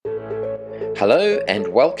Hello and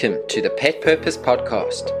welcome to the Pet Purpose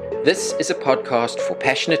Podcast. This is a podcast for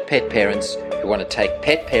passionate pet parents who want to take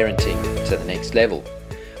pet parenting to the next level.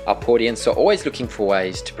 Our audience are always looking for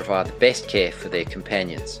ways to provide the best care for their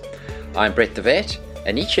companions. I'm Brett the Vet,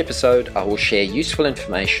 and each episode I will share useful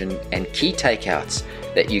information and key takeouts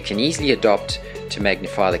that you can easily adopt to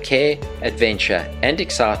magnify the care, adventure and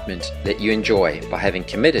excitement that you enjoy by having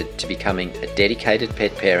committed to becoming a dedicated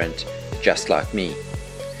pet parent just like me.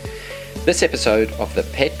 This episode of the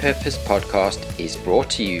Pet Purpose Podcast is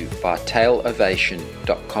brought to you by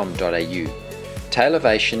tailovation.com.au.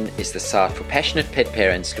 Tailovation is the site for passionate pet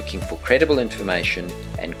parents looking for credible information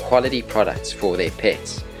and quality products for their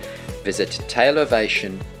pets. Visit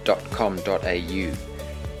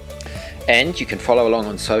tailovation.com.au. And you can follow along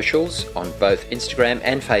on socials on both Instagram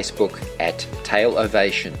and Facebook at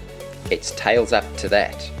Tailovation. It's tails up to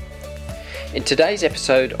that. In today's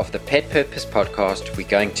episode of the Pet Purpose Podcast, we're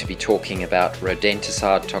going to be talking about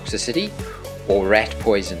rodenticide toxicity or rat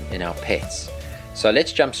poison in our pets. So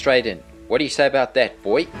let's jump straight in. What do you say about that,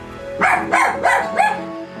 boy?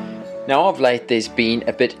 Now, of late, there's been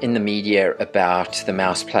a bit in the media about the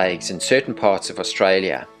mouse plagues in certain parts of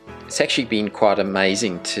Australia. It's actually been quite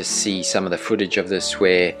amazing to see some of the footage of this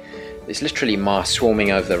where there's literally mice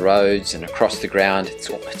swarming over the roads and across the ground. It's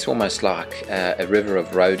almost like a river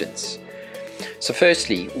of rodents. So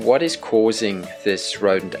firstly, what is causing this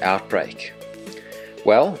rodent outbreak?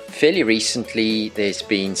 Well, fairly recently there's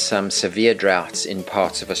been some severe droughts in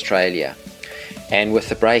parts of Australia. And with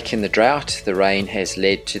the break in the drought, the rain has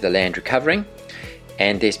led to the land recovering,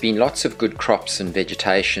 and there's been lots of good crops and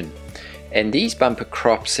vegetation. And these bumper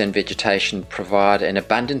crops and vegetation provide an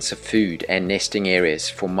abundance of food and nesting areas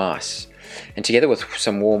for mice. And together with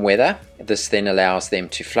some warm weather, this then allows them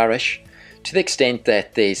to flourish to the extent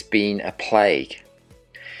that there's been a plague.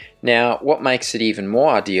 Now, what makes it even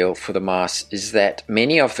more ideal for the mice is that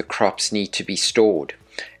many of the crops need to be stored,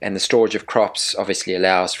 and the storage of crops obviously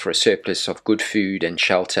allows for a surplus of good food and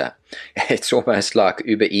shelter. It's almost like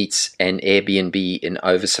Uber Eats and Airbnb in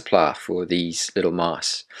oversupply for these little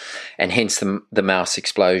mice, and hence the mouse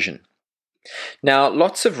explosion. Now,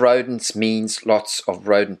 lots of rodents means lots of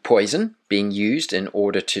rodent poison being used in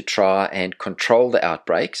order to try and control the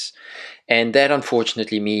outbreaks, and that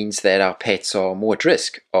unfortunately means that our pets are more at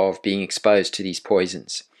risk of being exposed to these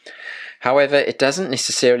poisons. However, it doesn't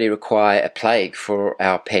necessarily require a plague for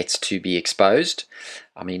our pets to be exposed.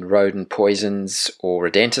 Rodent poisons or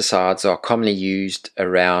rodenticides are commonly used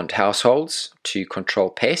around households to control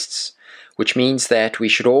pests, which means that we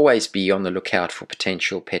should always be on the lookout for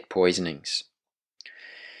potential pet poisonings.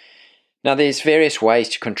 Now, there's various ways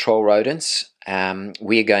to control rodents.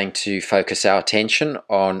 We're going to focus our attention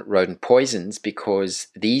on rodent poisons because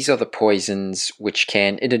these are the poisons which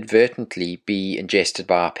can inadvertently be ingested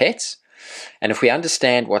by our pets. And if we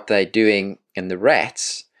understand what they're doing in the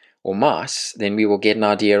rats or mice, then we will get an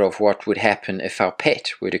idea of what would happen if our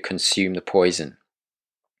pet were to consume the poison.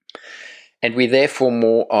 And we're therefore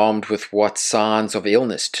more armed with what signs of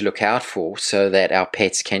illness to look out for so that our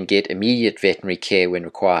pets can get immediate veterinary care when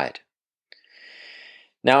required.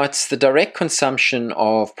 Now, it's the direct consumption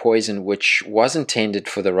of poison which was intended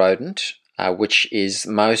for the rodent, which is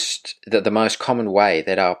the most common way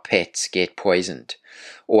that our pets get poisoned.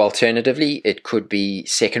 Or alternatively, it could be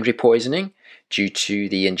secondary poisoning due to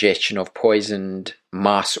the ingestion of poisoned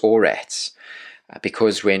mice or rats.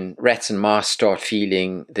 Because when rats and mice start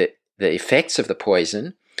feeling the effects of the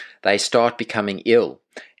poison, they start becoming ill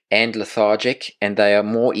and lethargic, and they are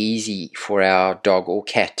more easy for our dog or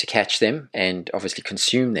cat to catch them and obviously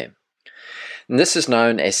consume them. And this is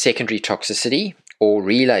known as secondary toxicity or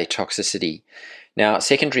relay toxicity. Now,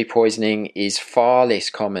 secondary poisoning is far less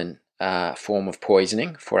common form of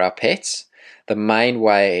poisoning for our pets. The main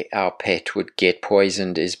way our pet would get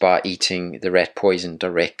poisoned is by eating the rat poison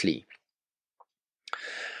directly.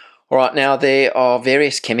 Alright, now there are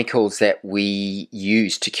various chemicals that we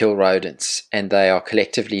use to kill rodents, and they are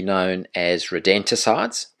collectively known as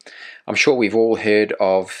rodenticides. I'm sure we've all heard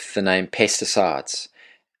of the name pesticides,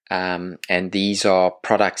 and these are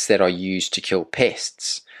products that are used to kill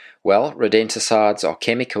pests. Well, rodenticides are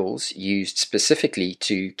chemicals used specifically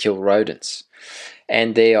to kill rodents,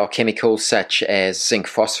 and there are chemicals such as zinc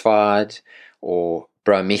phosphide or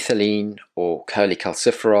bromethylene or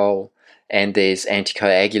cholecalciferol, and there's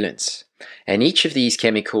anticoagulants. And each of these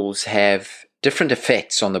chemicals have different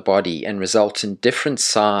effects on the body and result in different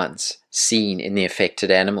signs seen in the affected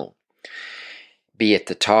animal, be it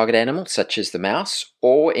the target animal, such as the mouse,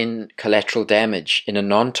 or in collateral damage in a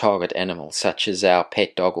non-target animal, such as our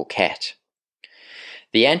pet dog or cat.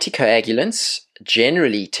 The anticoagulants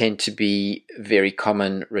generally tend to be very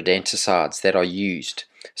common rodenticides that are used.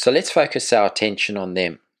 So let's focus our attention on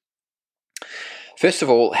them. First of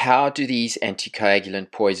all, how do these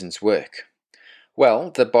anticoagulant poisons work?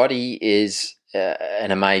 Well, the body is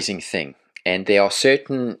an amazing thing, and there are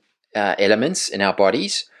certain elements in our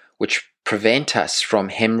bodies which prevent us from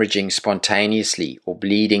hemorrhaging spontaneously or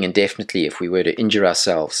bleeding indefinitely if we were to injure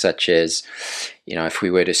ourselves, such as, if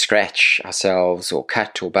we were to scratch ourselves or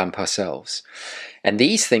cut or bump ourselves. And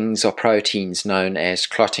these things are proteins known as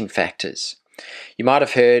clotting factors. You might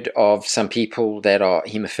have heard of some people that are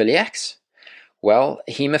hemophiliacs. Well,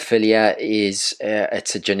 hemophilia is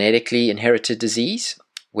it's a genetically inherited disease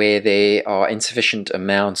where there are insufficient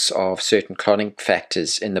amounts of certain clotting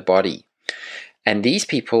factors in the body. And these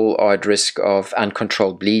people are at risk of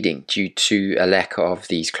uncontrolled bleeding due to a lack of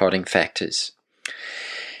these clotting factors.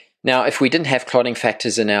 Now, if we didn't have clotting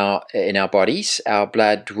factors in our bodies, our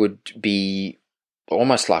blood would be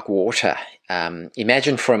almost like water.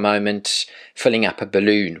 Imagine for a moment filling up a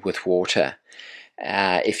balloon with water.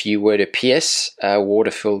 If you were to pierce a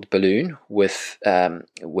water-filled balloon with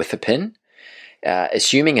a pin,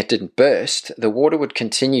 assuming it didn't burst, the water would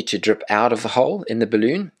continue to drip out of the hole in the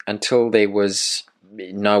balloon until there was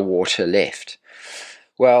no water left.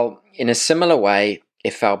 Well, in a similar way,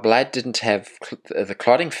 if our blood didn't have the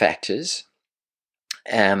clotting factors,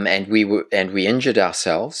 and we injured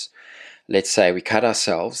ourselves, let's say we cut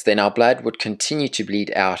ourselves, then our blood would continue to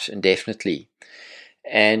bleed out indefinitely.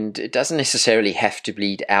 And it doesn't necessarily have to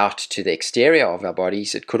bleed out to the exterior of our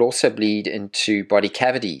bodies. It could also bleed into body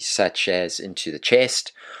cavities, such as into the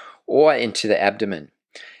chest or into the abdomen.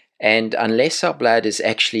 And unless our blood is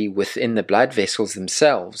actually within the blood vessels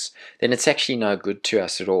themselves, then it's actually no good to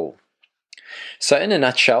us at all. So in a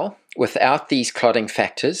nutshell, without these clotting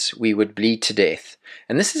factors, we would bleed to death.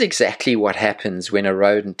 And this is exactly what happens when a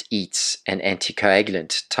rodent eats an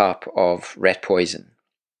anticoagulant type of rat poison.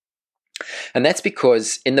 And that's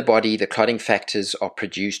because in the body, the clotting factors are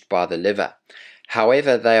produced by the liver.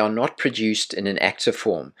 However, they are not produced in an active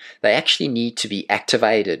form. They actually need to be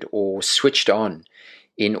activated or switched on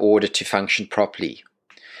in order to function properly.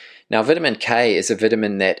 Now, vitamin K is a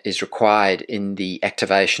vitamin that is required in the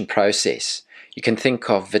activation process. You can think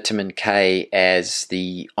of vitamin K as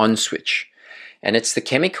the on switch. And it's the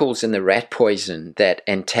chemicals in the rat poison that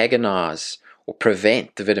antagonize or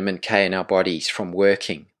prevent the vitamin K in our bodies from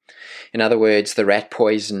working. In other words, the rat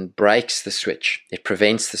poison breaks the switch. It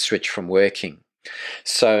prevents the switch from working.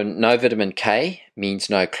 So no vitamin K means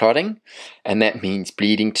no clotting, and that means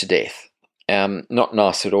bleeding to death. Not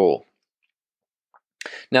nice at all.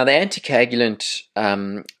 Now, the anticoagulant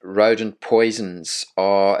rodent poisons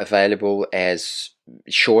are available as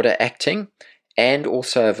shorter acting and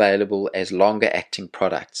also available as longer acting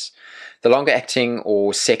products. The longer acting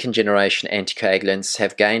or second generation anticoagulants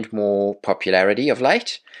have gained more popularity of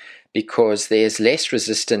late, because there's less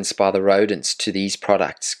resistance by the rodents to these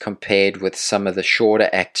products compared with some of the shorter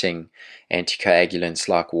acting anticoagulants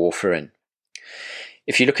like warfarin.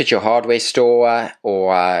 If you look at your hardware store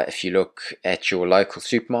or if you look at your local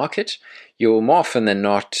supermarket, you'll more often than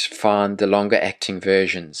not find the longer acting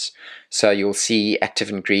versions. So you'll see active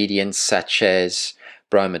ingredients such as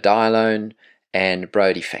bromadiolone and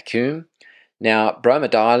brodifacoum. Now,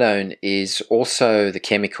 bromadiolone is also the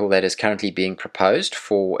chemical that is currently being proposed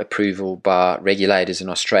for approval by regulators in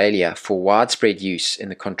Australia for widespread use in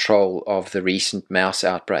the control of the recent mouse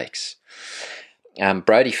outbreaks.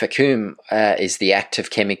 Brodifacoum is the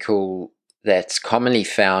active chemical that's commonly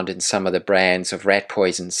found in some of the brands of rat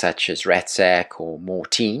poison such as Ratsac or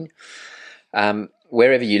Mortein.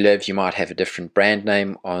 Wherever you live, you might have a different brand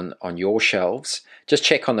name on your shelves. Just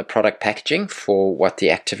check on the product packaging for what the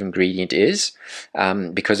active ingredient is,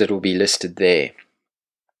 because it will be listed there.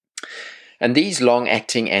 And these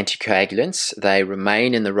long-acting anticoagulants, they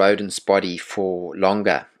remain in the rodent's body for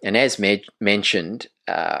longer. And as mentioned,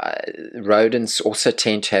 rodents also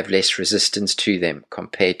tend to have less resistance to them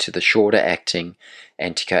compared to the shorter-acting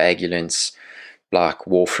anticoagulants like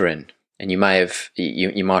warfarin. And you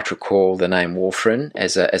might recall the name warfarin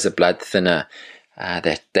as a blood thinner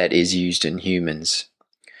that is used in humans.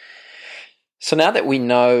 So now that we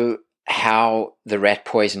know how the rat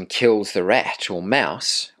poison kills the rat or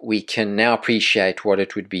mouse, we can now appreciate what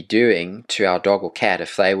it would be doing to our dog or cat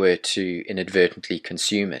if they were to inadvertently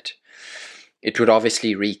consume it. It would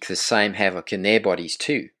obviously wreak the same havoc in their bodies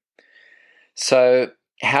too. So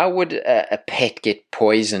how would a pet get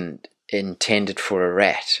poisoned intended for a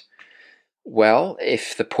rat? Well,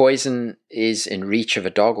 if the poison is in reach of a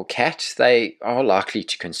dog or cat, they are likely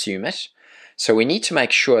to consume it. So we need to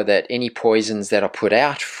make sure that any poisons that are put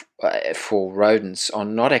out for rodents are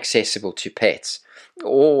not accessible to pets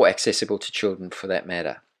or accessible to children for that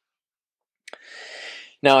matter.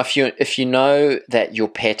 Now, if you know that your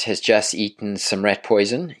pet has just eaten some rat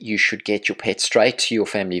poison, you should get your pet straight to your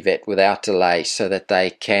family vet without delay so that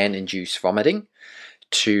they can induce vomiting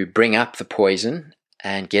to bring up the poison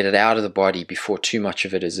and get it out of the body before too much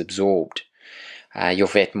of it is absorbed. Your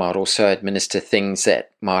vet might also administer things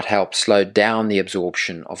that might help slow down the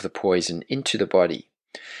absorption of the poison into the body.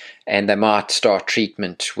 And they might start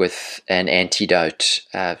treatment with an antidote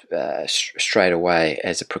straight away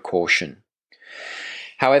as a precaution.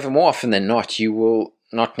 However, more often than not, you will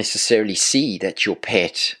not necessarily see that your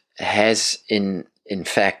pet has in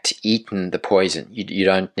fact eaten the poison. You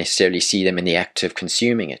don't necessarily see them in the act of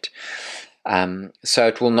consuming it. So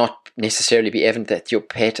it will not necessarily be evident that your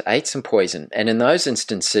pet ate some poison. And in those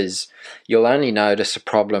instances, you'll only notice a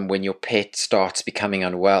problem when your pet starts becoming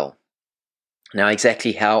unwell. Now,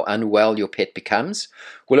 exactly how unwell your pet becomes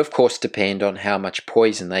will, of course, depend on how much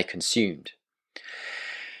poison they consumed.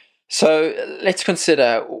 So let's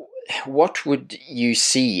consider, what would you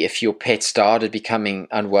see if your pet started becoming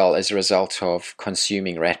unwell as a result of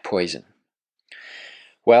consuming rat poison?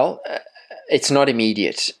 Well, it's not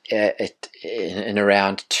immediate. In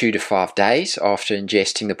around 2 to 5 days after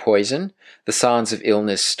ingesting the poison, the signs of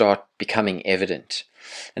illness start becoming evident.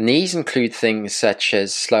 And these include things such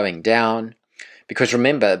as slowing down, because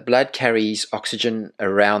remember, blood carries oxygen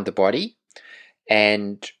around the body,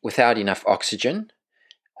 and without enough oxygen,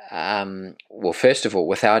 first of all,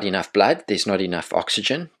 without enough blood, there's not enough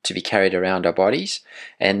oxygen to be carried around our bodies,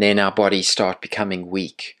 and then our bodies start becoming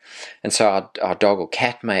weak. And so our dog or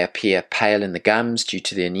cat may appear pale in the gums due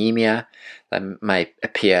to the anemia. They may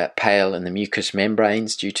appear pale in the mucous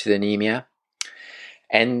membranes due to the anemia.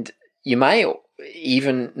 And you may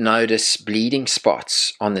even notice bleeding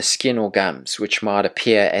spots on the skin or gums, which might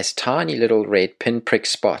appear as tiny little red pinprick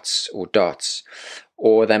spots or dots.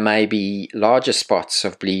 Or there may be larger spots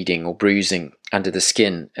of bleeding or bruising under the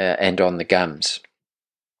skin and on the gums.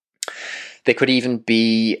 There could even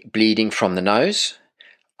be bleeding from the nose.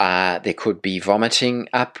 There could be vomiting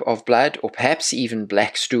up of blood, or perhaps even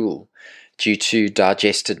black stool due to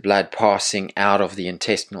digested blood passing out of the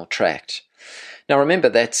intestinal tract. Now remember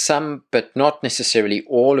that some, but not necessarily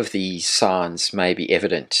all of these signs may be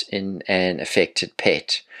evident in an affected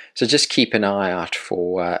pet. So just keep an eye out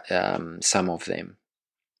for some of them.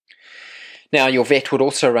 Now, your vet would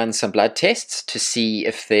also run some blood tests to see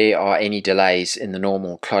if there are any delays in the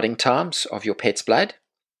normal clotting times of your pet's blood.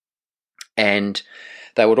 And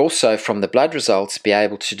they would also, from the blood results, be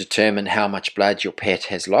able to determine how much blood your pet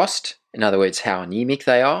has lost, in other words, how anemic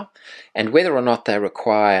they are, and whether or not they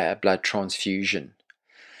require a blood transfusion.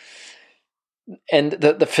 And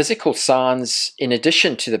the physical signs, in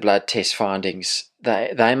addition to the blood test findings,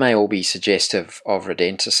 they may all be suggestive of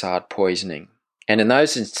rodenticide poisoning. And in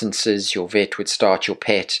those instances, your vet would start your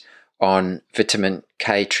pet on vitamin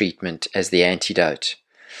K treatment as the antidote.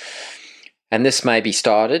 And this may be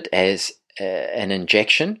started as an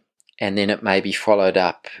injection, and then it may be followed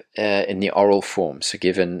up in the oral form, so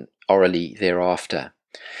given orally thereafter.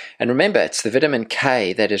 And remember, it's the vitamin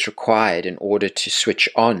K that is required in order to switch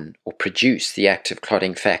on or produce the active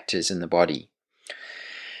clotting factors in the body.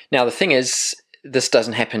 Now, the thing is, this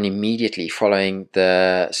doesn't happen immediately following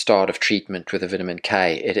the start of treatment with a vitamin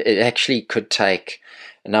K. It actually could take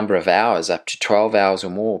a number of hours, up to 12 hours or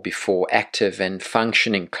more, before active and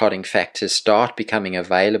functioning clotting factors start becoming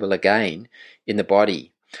available again in the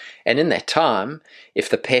body. And in that time, if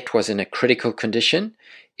the pet was in a critical condition,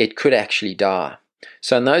 it could actually die.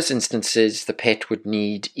 So in those instances, the pet would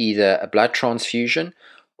need either a blood transfusion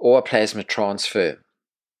or a plasma transfer.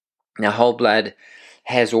 Now, whole blood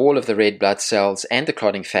has all of the red blood cells and the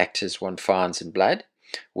clotting factors one finds in blood,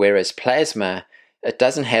 whereas plasma, it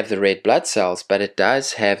doesn't have the red blood cells, but it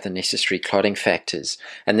does have the necessary clotting factors,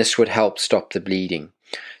 and this would help stop the bleeding.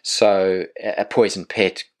 So a poisoned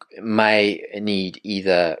pet may need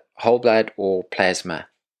either whole blood or plasma.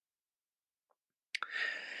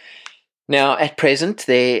 Now, at present,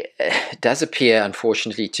 there does appear,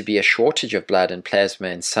 unfortunately, to be a shortage of blood and plasma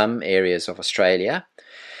in some areas of Australia.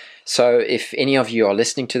 So if any of you are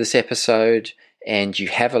listening to this episode and you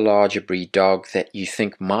have a larger breed dog that you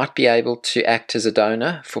think might be able to act as a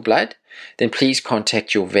donor for blood, then please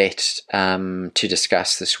contact your vet to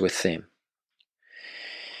discuss this with them.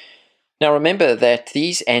 Now remember that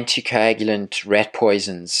these anticoagulant rat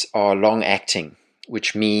poisons are long-acting,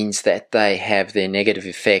 which means that they have their negative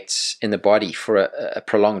effects in the body for a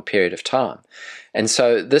prolonged period of time. And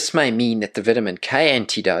so this may mean that the vitamin K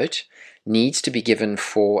antidote needs to be given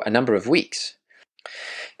for a number of weeks.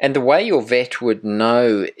 And the way your vet would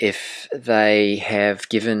know if they have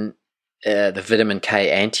given the vitamin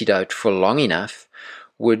K antidote for long enough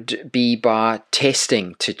would be by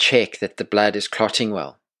testing to check that the blood is clotting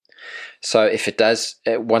well. So if it does,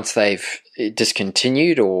 once they've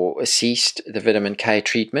discontinued or ceased the vitamin K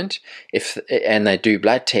treatment, and they do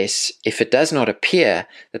blood tests, if it does not appear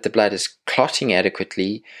that the blood is clotting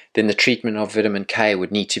adequately, then the treatment of vitamin K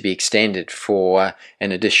would need to be extended for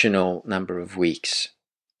an additional number of weeks.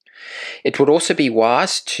 It would also be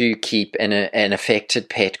wise to keep an affected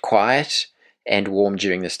pet quiet and warm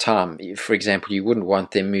during this time. For example, you wouldn't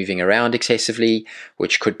want them moving around excessively,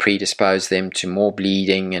 which could predispose them to more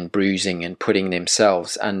bleeding and bruising and putting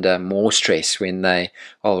themselves under more stress when they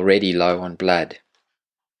are already low on blood.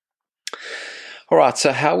 Alright,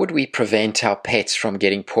 so how would we prevent our pets from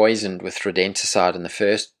getting poisoned with rodenticide in the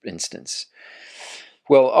first instance?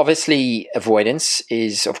 Well, obviously avoidance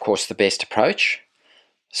is of course the best approach.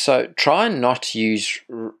 So try and not use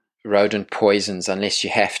rodent poisons unless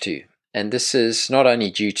you have to. And this is not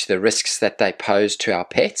only due to the risks that they pose to our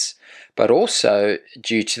pets, but also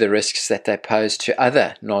due to the risks that they pose to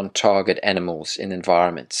other non-target animals in the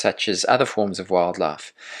environment, such as other forms of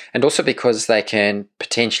wildlife, and also because they can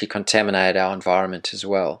potentially contaminate our environment as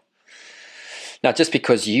well. Now, just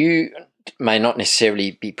because you may not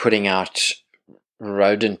necessarily be putting out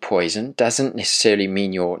rodent poison doesn't necessarily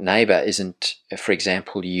mean your neighbor isn't, for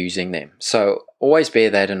example, using them. So always bear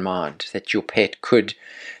that in mind, that your pet could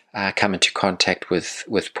come into contact with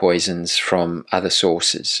poisons from other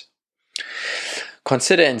sources.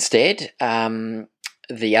 Consider instead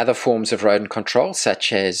the other forms of rodent control,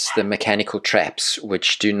 such as the mechanical traps,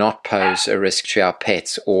 which do not pose a risk to our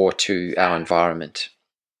pets or to our environment.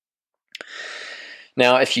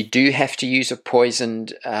 Now, if you do have to use a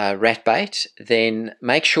poisoned rat bait, then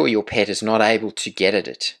make sure your pet is not able to get at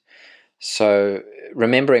it. So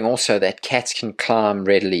remembering also that cats can climb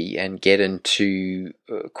readily and get into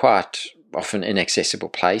quite often inaccessible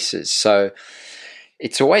places. So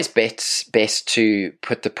it's always best to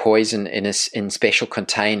put the poison in special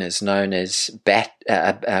containers known as bait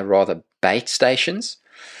stations.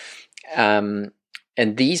 And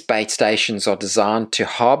these bait stations are designed to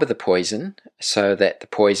harbour the poison so that the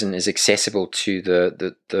poison is accessible to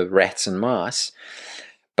the rats and mice,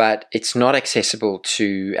 but it's not accessible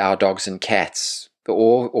to our dogs and cats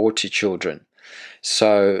or to children.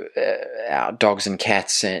 So our dogs and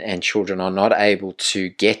cats and children are not able to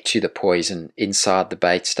get to the poison inside the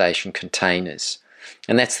bait station containers.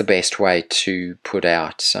 And that's the best way to put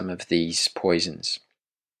out some of these poisons.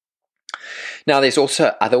 Now, there's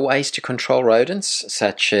also other ways to control rodents,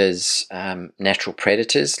 such as natural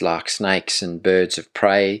predators like snakes and birds of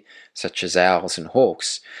prey, such as owls and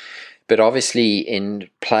hawks. But obviously in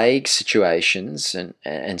plague situations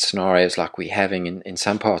and scenarios like we're having in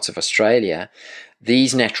some parts of Australia,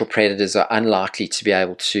 these natural predators are unlikely to be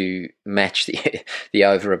able to match the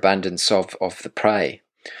overabundance of the prey.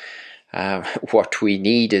 What we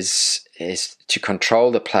need is to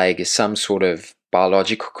control the plague is some sort of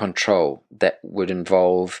biological control that would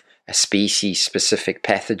involve a species-specific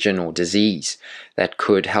pathogen or disease that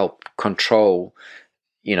could help control,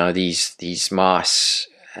 these mice,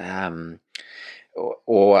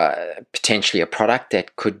 or potentially a product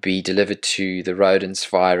that could be delivered to the rodents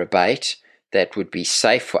via a bait that would be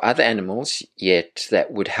safe for other animals, yet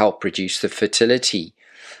that would help reduce the fertility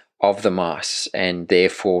of the mice and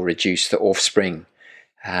therefore reduce the offspring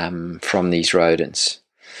from these rodents.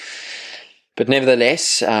 But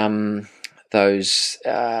nevertheless, those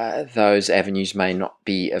avenues may not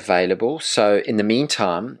be available. So in the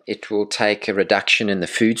meantime, it will take a reduction in the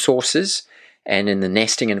food sources and in the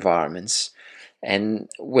nesting environments. And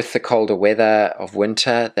with the colder weather of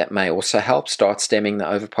winter, that may also help start stemming the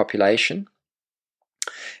overpopulation.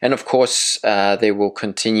 And of course, there will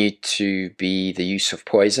continue to be the use of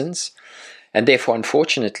poisons. And therefore,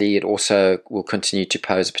 unfortunately, it also will continue to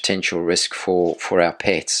pose a potential risk for our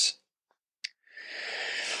pets.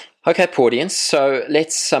 Okay, Paudians, so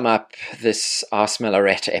let's sum up this Ask Miller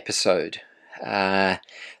Rat episode. There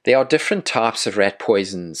are different types of rat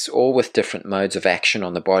poisons, all with different modes of action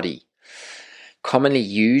on the body. Commonly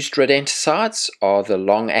used rodenticides are the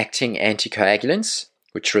long-acting anticoagulants,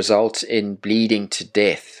 which result in bleeding to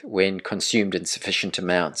death when consumed in sufficient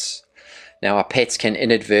amounts. Now, our pets can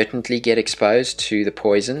inadvertently get exposed to the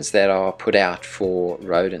poisons that are put out for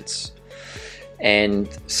rodents. And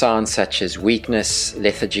signs such as weakness,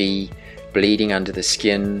 lethargy, bleeding under the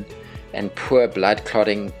skin, and poor blood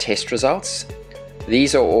clotting test results,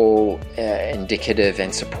 these are all indicative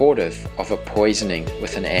and supportive of a poisoning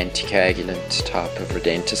with an anticoagulant type of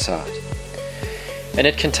rodenticide. And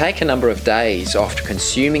it can take a number of days after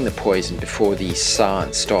consuming the poison before these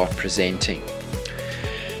signs start presenting.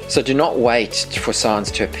 So do not wait for signs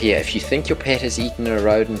to appear. If you think your pet has eaten a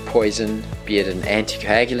rodent poison, be it an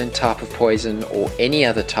anticoagulant type of poison or any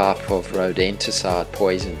other type of rodenticide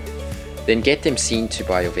poison, then get them seen to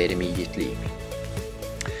by your vet immediately.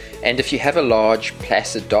 And if you have a large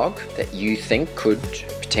placid dog that you think could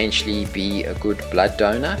potentially be a good blood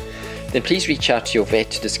donor, then please reach out to your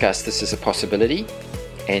vet to discuss this as a possibility,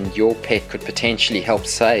 and your pet could potentially help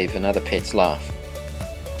save another pet's life.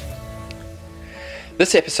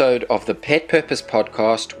 This episode of the Pet Purpose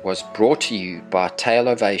Podcast was brought to you by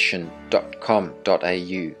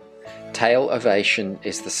tailovation.com.au. Tailovation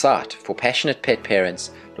is the site for passionate pet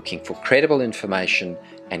parents looking for credible information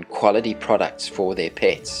and quality products for their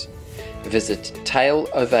pets. Visit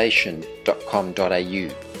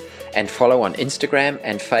tailovation.com.au and follow on Instagram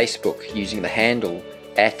and Facebook using the handle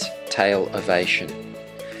 @tailovation.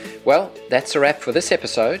 Well, that's a wrap for this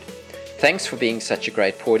episode. Thanks for being such a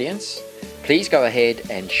great audience. Please go ahead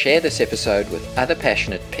and share this episode with other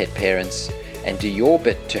passionate pet parents and do your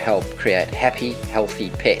bit to help create happy, healthy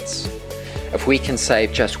pets. If we can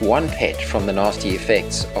save just one pet from the nasty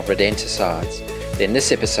effects of rodenticides, then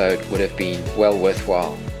this episode would have been well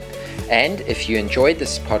worthwhile. And if you enjoyed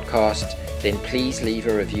this podcast, then please leave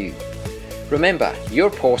a review. Remember,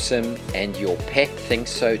 you're awesome and your pet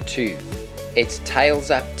thinks so too. It's tails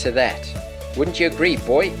up to that. Wouldn't you agree,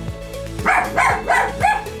 boy?